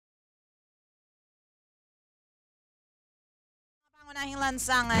pangunahing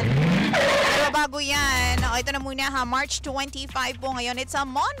lansangan. Pero bago yan, ito na muna ha, March 25 po ngayon. It's a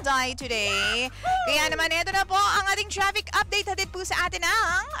Monday today. Kaya naman ito na po ang ating traffic update hatid po sa atin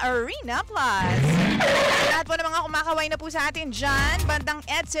ng ArenaPlus. Lahat po ng mga kumakaway na po sa atin dyan, bandang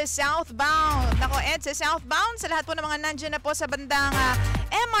EDSA Southbound. Nako, EDSA Southbound, sa lahat po ng mga nandyan na po sa bandang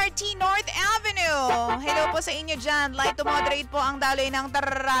MRT North Avenue. Hello po sa inyo dyan. Light to moderate po ang daloy ng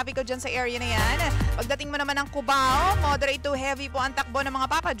traffic dyan sa area na yan. Pagdating mo naman ng Cubao, moderate to heavy po ang takbo ng mga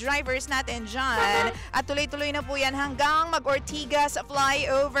papa drivers natin dyan. At tuloy-tuloy na po yan hanggang mag-Ortigas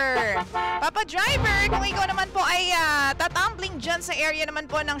flyover. Papa driver, kung ikaw naman po ay tatumbling dyan sa area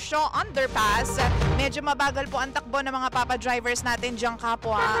naman po ng Shaw Underpass, medyo mabagal po ang takbo ng mga papa drivers natin dyan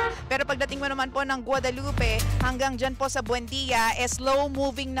kapwa. Pero pagdating mo naman po ng Guadalupe hanggang dyan po sa Buendia, slow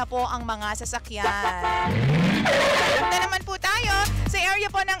moving na po ang mga sasakyan. Punta naman po tayo sa area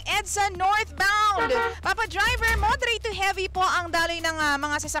po ng EDSA Northbound. Papa driver, moderate to heavy po ang daloy ng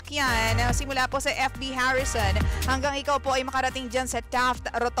mga sasakyan. Simula po sa FB Harrison hanggang ikaw po ay makarating dyan sa Taft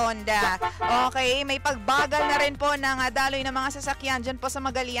Rotonda. Okay, may pagbagal na rin po ng daloy ng mga sasakyan dyan po sa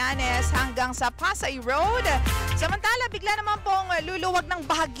Magallanes hanggang sa Pasay Road. Samantala, bigla naman pong luluwag ng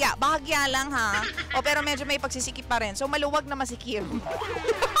bahagya. Bahagya lang ha. Pero medyo may pagsisikip pa rin. So maluwag na masikip.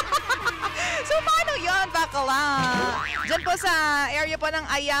 So paano yun, bakla? Diyan po sa area po ng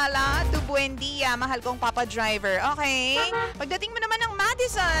Ayala to Buendia, mahal kong papa driver. Okay? Pagdating mo naman ng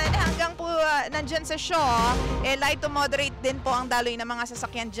Madison hanggang po nandyan sa Shaw, light to moderate din po ang daloy ng mga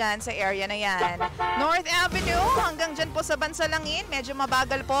sasakyan dyan sa area na yan. North Avenue hanggang dyan po sa Bansalangin, medyo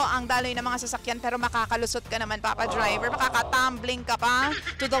mabagal po ang daloy ng mga sasakyan pero makakalusot ka naman, papa driver. Makakatumbling ka pa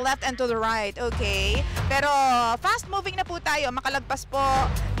to the left and to the right. Okay? Pero fast moving na po tayo. Makalagpas po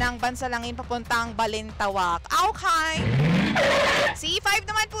ng Bansalangin papuntang Balintawak. Okay. C5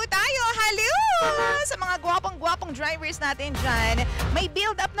 naman po tayo. Hello! Sa mga gwapong-gwapong drivers natin dyan. May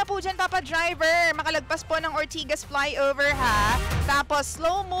build up na po dyan, papa driver. Makalagpas po ng Ortigas flyover ha. Tapos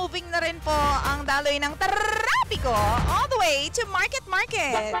slow moving na rin po ang daloy ng trapiko all the way to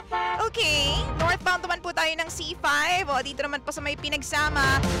Market. Okay. Northbound naman po tayo ng C5. Dito naman po sa may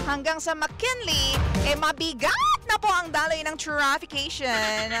Pinagsama hanggang sa McKinley. Mabigat na po ang daloy ng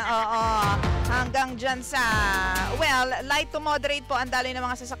traffication. Oo. Hanggang dyan sa, light to moderate po ang daloy ng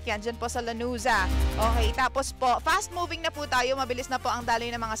mga sasakyan dyan po sa Lanuza. Okay, tapos po, fast moving na po tayo. Mabilis na po ang daloy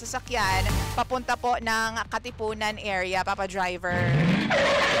ng mga sasakyan papunta po ng Katipunan area, papa driver.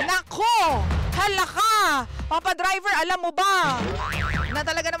 Nako! Hala ka! Papa driver, alam mo ba na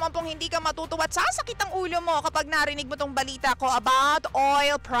talaga naman pong hindi ka matutuwa at sasakit ang ulo mo kapag narinig mo tong balita ko about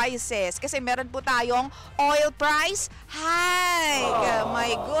oil prices. Kasi meron po tayong oil price hike.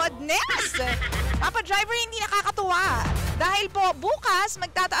 My goodness! Papa driver, hindi nakakatuwa. Dahil po, bukas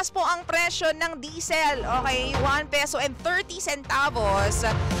magtataas po ang presyo ng diesel. Okay, 1 peso and 30 centavos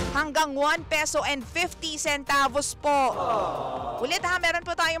hanggang 1 peso and 50 centavos po. Ulit ha, meron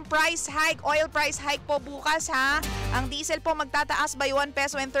po tayong price hike, oil price hike po bukas ha. Ang diesel po magtataas by 1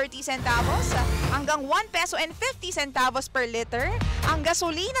 peso and 30 centavos hanggang 1 peso and 50 centavos per liter. Ang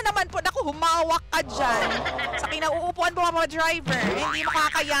gasolina naman po, naku, humawak ka dyan. Sa kinauupuan po mga driver, hindi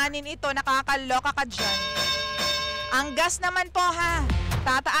makakayanin ito, nakakaloka ka dyan. Ang gas naman po ha,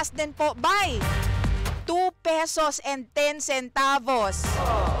 tataas din po by 2 pesos and 10 centavos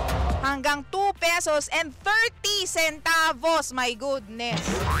hanggang 2 pesos and 30 centavos. My goodness.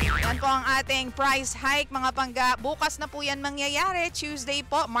 Yan po ang ating price hike mga pangga. Bukas na po yan mangyayari. Tuesday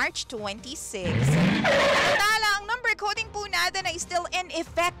po, March 26. Tala, ang number coding po natin ay still in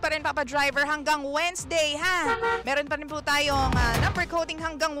effect pa rin, papa driver, hanggang Wednesday ha. Meron pa rin po tayong number coding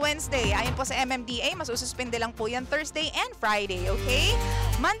hanggang Wednesday. Ayon po sa MMDA, masususpende lang po yan Thursday and Friday, okay?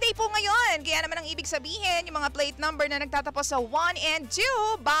 Monday po ngayon, kaya naman ang ibig sabihin, yung mga plate number na nagtatapos sa 1 and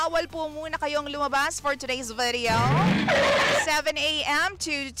 2, bawal po muna kayong lumabas for today's video. 7 a.m.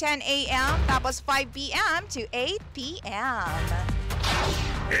 to 10 a.m. tapos 5 p.m. to 8 p.m.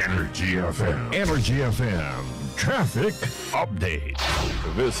 Energy FM Traffic Update.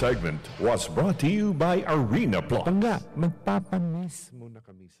 This segment was brought to you by ArenaPlus. Pangga, magpapamiss muna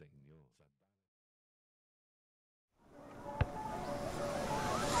kami sa inyo.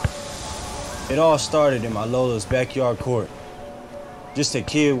 It all started in my Lola's backyard court. Just a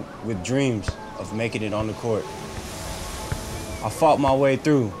kid with dreams of making it on the court. I fought my way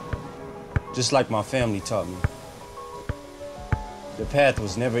through, just like my family taught me. The path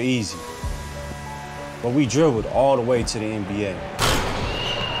was never easy, but we dribbled all the way to the NBA.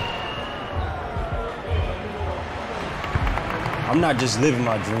 I'm not just living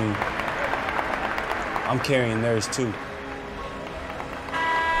my dream, I'm carrying theirs too.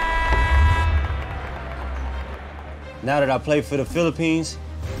 Now that I play for the Philippines,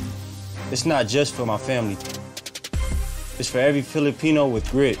 it's not just for my family. It's for every Filipino with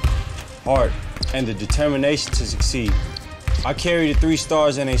grit, heart, and the determination to succeed. I carry the 3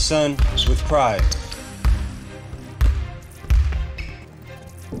 stars and a sun with pride.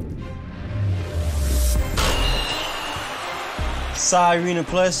 Sa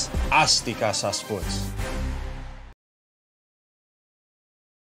ArenaPlus, astika sa sports.